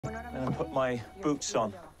I'm gonna put my boots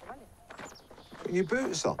on. Putting your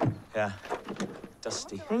boots on? Yeah.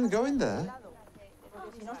 Dusty. We're only going there.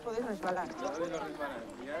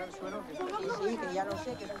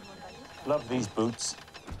 Love these boots.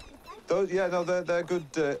 Those, yeah, no, they're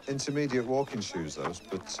good intermediate walking shoes, those,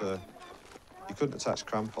 but you couldn't attach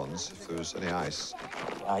crampons if there was any ice.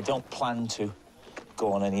 I don't plan to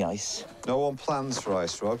go on any ice. No one plans for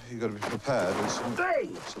ice, Rob. You've got to be prepared when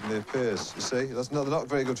suddenly appears. You see, they're not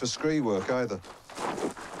very good for scree work either.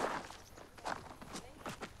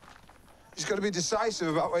 You've got to be decisive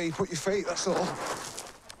about where you put your feet, that's all.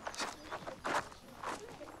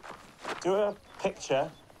 Do a picture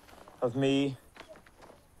of me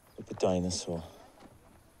with the dinosaur.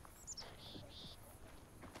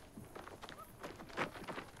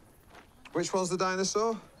 Which one's the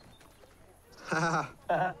dinosaur?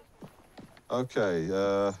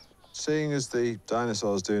 OK, seeing as the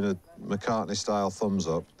dinosaur's doing a McCartney-style thumbs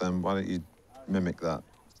up, then why don't you mimic that?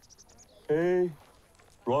 Hey,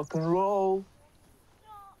 rock and roll.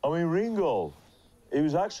 I mean, Ringo. He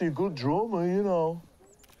was actually a good drummer, you know.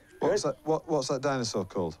 What's that dinosaur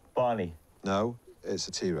called? Barney. No, it's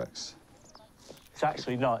a T-Rex. It's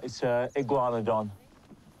actually not. It's a iguanodon.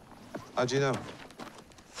 How do you know?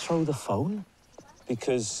 Throw the phone?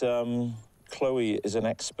 Because Chloe is an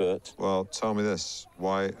expert. Well, tell me this.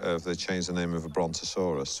 Why have they changed the name of a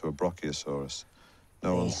brontosaurus to a brachiosaurus?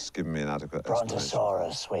 No one's given me an adequate explanation.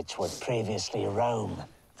 Brontosaurus, which would previously roam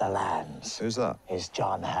the lands. Who's that? Is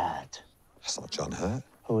John Hurt. That's not John Hurt.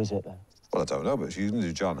 Who is it, then? Well, I don't know, but if you can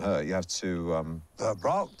do John Hurt, you have to, The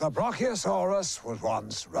Brachiosaurus would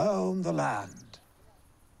once roam the land.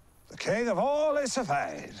 The king of all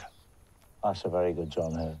Isafade. That's a very good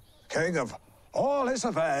John Hurt. King of all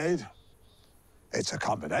Isafade. It's a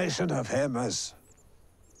combination of him as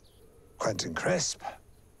Quentin Crisp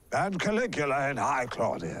and Caligula in High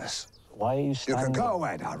Claudius. Why are you You standing... can go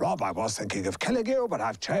away now, Rob. I was thinking of killing you, but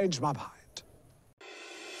I've changed my mind.